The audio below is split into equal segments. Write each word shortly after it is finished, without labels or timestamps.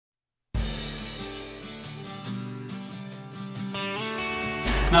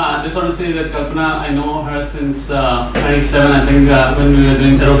No, I just want to say that Kalpana, I know her since 97, I think, when we were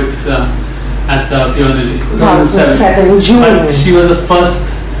doing aerobics at Pure Energy. 2007, June. But she was the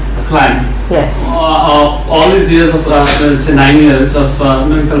first client. Yes. All these years of, say 9 years of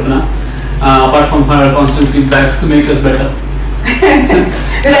knowing Kalpana, apart from her constant feedbacks to make us better.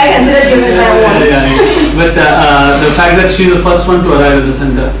 Because I consider gym as my own. But the fact that she's the first one to arrive at the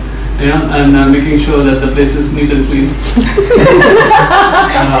center, and making sure that the place is neat and clean.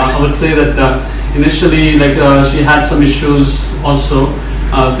 I would say that initially, she had some issues also,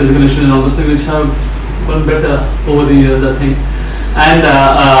 physical issues and all those things, which have gotten better over the years, I think. And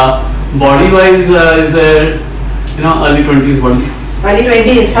body-wise, is a early 20s body. Early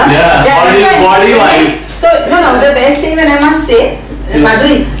 20s, huh? Yeah, body-wise. So the best thing that I must say,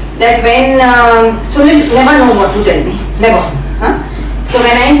 Madhuri, that when Sunil never knows what to tell me, never. Huh? So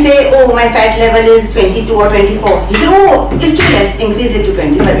when I say, oh, my fat level is 22 or 24, he said, oh, it's too less, increase it to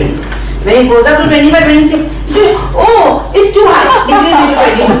 25, 26. When it goes up to 25, 26, he said, oh, it's too high, increase it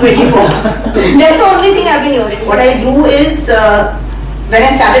to 22, 24. That's the only thing I've been hearing. What I do is, when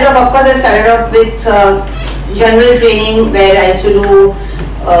I started off, of course, I started off with general training where I used to do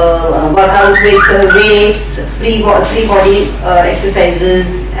workout with weights, free body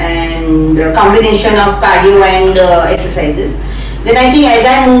exercises, and combination of cardio and exercises. Then I think as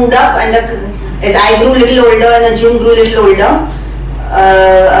I moved up and as I grew a little older and the gym grew a little older,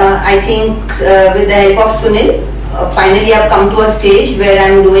 I think with the help of Sunil, finally I've come to a stage where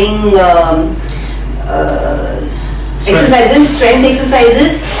I'm doing exercises, strength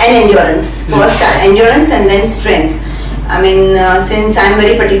exercises and endurance. First endurance and then strength. I mean, since I'm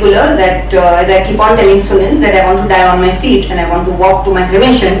very particular that as I keep on telling Sunil that I want to die on my feet and I want to walk to my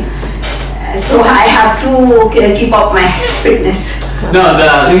cremation, so I have to keep up my fitness. No, the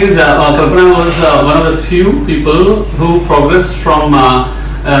thing is, Kalpana was one of the few people who progressed from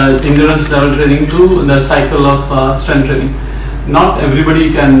endurance level training to the cycle of strength training. Not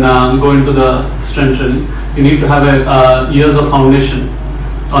everybody can go into the strength training. You need to have years of foundation.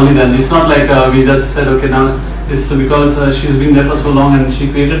 Only then. It's not like we just said, okay, now it's because she's been there for so long and she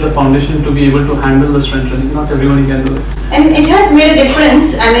created the foundation to be able to handle the strength training. Not everybody can do it. And it has made a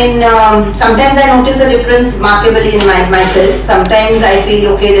difference. I mean, sometimes I notice a difference markedly in myself. Sometimes I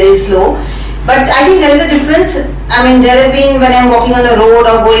feel, okay, there is slow. But I think there is a difference. I mean, there have been, when I'm walking on the road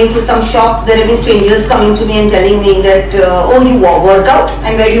or going to some shop, there have been strangers coming to me and telling me that, oh, you work out,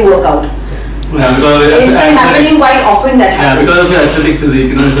 and where do you work out? Yeah, because it's been happening quite often that happens. Yeah, because of the athletic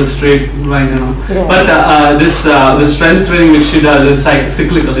physique, it's a straight line, Yes. But this strength training which she does is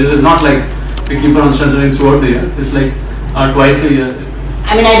cyclical. It is not like we keep her on strength training throughout the year. It's like twice a year.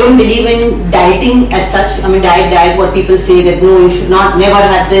 I mean, I don't believe in dieting as such. I mean, diet, what people say that no, you should not, never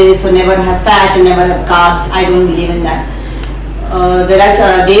have this or never have fat and never have carbs. I don't believe in that. There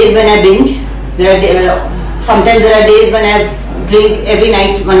are days when I binge. Sometimes there are days when I drink every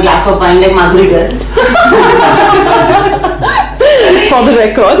night 1 glass of wine like Madhuri does. For the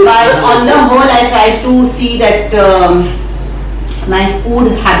record. But on the whole, I try to see that my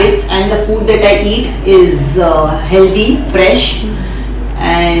food habits and the food that I eat is healthy, fresh,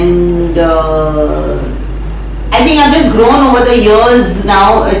 and I think I've just grown over the years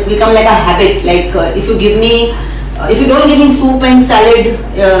now. It's become like a habit. Like if you don't give me soup and salad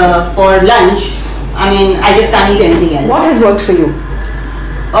for lunch, I mean, I just can't eat anything else. What has worked for you?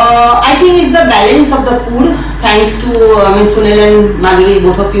 I think it's the balance of the food. Thanks to Sunil and Madhuri,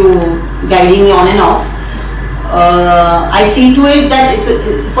 both of you guiding me on and off. I see to it that,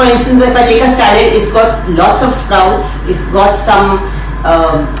 for instance, if I take a salad, it's got lots of sprouts. It's got some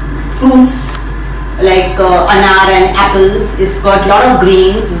fruits like anar and apples. It's got a lot of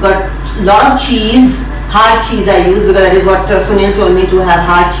greens. It's got a lot of cheese. Hard cheese I use because that is what Sunil told me, to have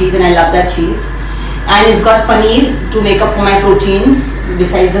hard cheese, and I love that cheese. And it's got paneer to make up for my proteins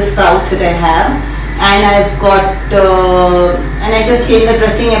besides the sprouts that I have. And I've got, and I just change the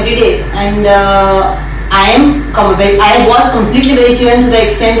dressing every day. And I was completely vegetarian to the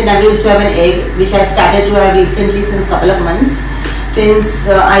extent that I used to have an egg, which I've started to have recently since couple of months. Since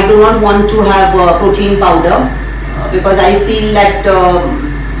I do not want to have protein powder because I feel that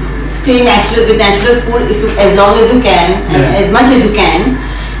stay natural with natural food as long as you can and as much as you can.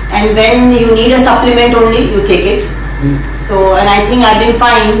 And when you need a supplement only, you take it. So, and I think I've been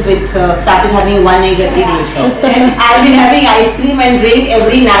fine with started having 1 egg every day. And I've been having ice cream and drink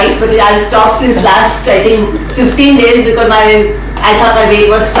every night, but I've stopped since last, I think, 15 days because I thought my weight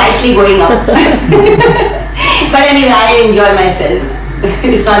was slightly going up. But anyway, I enjoy myself.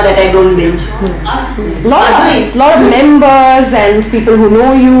 It's not that I don't binge. Lot of members and people who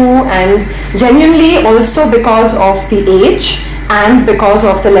know you, and genuinely also because of the age and because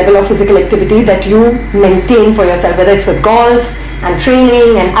of the level of physical activity that you maintain for yourself, whether it's with golf and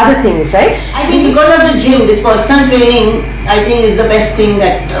training and other things, right? I think because of the gym, this personal training, I think is the best thing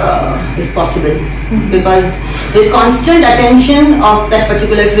that is possible. Because there's constant attention of that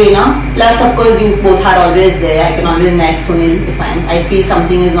particular trainer. Plus, of course, you both are always there. I can always nag Sunil if I feel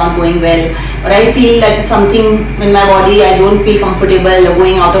something is not going well, or I feel like something in my body, I don't feel comfortable or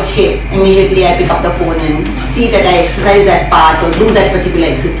going out of shape. Immediately, I pick up the phone and see that I exercise that part or do that particular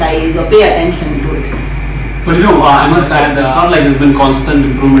exercise or pay attention to it. But I must add, it's not like there's been constant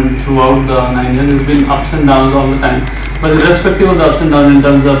improvement throughout the 9 years. There's been ups and downs all the time. But irrespective of the ups and downs in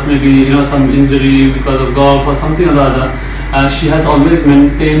terms of maybe some injury because of golf or something or the other, she has always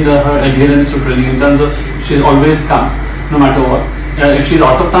maintained her adherence to training. In terms of she's always come, no matter what. If she's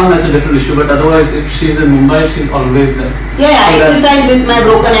out of town, that's a different issue. But otherwise, if she's in Mumbai, she's always there. Yeah, I exercise with my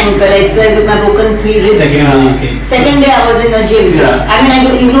broken ankle. I exercise with my broken 3 ribs. Second day I was in the gym. Yeah. I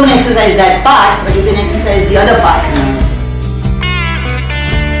mean, you don't exercise that part, but you can exercise the other part. Yeah.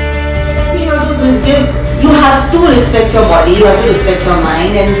 You have to respect your body, you have to respect your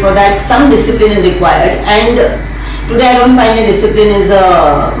mind, and for that some discipline is required. And today I don't find that discipline is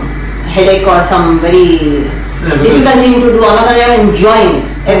a headache or some very difficult thing to do. On the other hand, I'm enjoying it.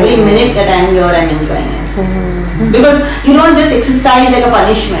 Every minute that I'm here, I'm enjoying it. Because you don't just exercise like a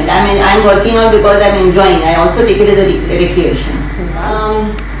punishment. I mean, I'm working out because I'm enjoying it. I also take it as a recreation.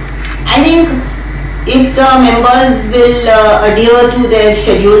 I think if the members will adhere to their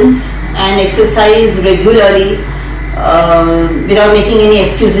schedules and exercise regularly without making any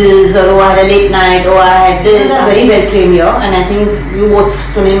excuses, or oh, I had a late night, or I had this, very well trained here. And I think you both,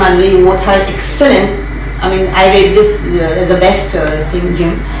 Sunil, Madhuri, you both are excellent. I mean, I rate this as the best same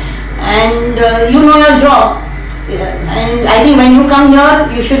gym, and you know your job. And I think when you come here,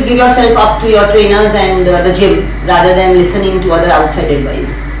 you should give yourself up to your trainers and the gym rather than listening to other outside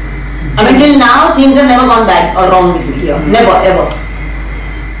advice. I mean, till now things have never gone bad or wrong with me here. Never, ever.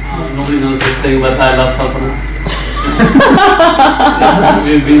 Nobody knows this thing, but I love Kalpana.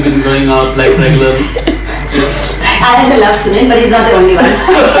 We've been going out like regularly. Yes. I love Sunil, but he's not the only one. I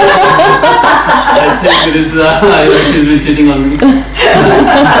think it is. I know she's been cheating on me.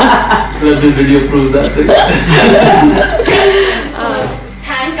 This video proves that.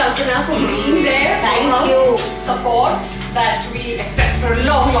 Thank Kalpana for being there. Thank you. Support that we expect for a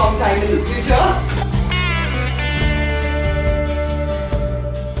long, long time in the future.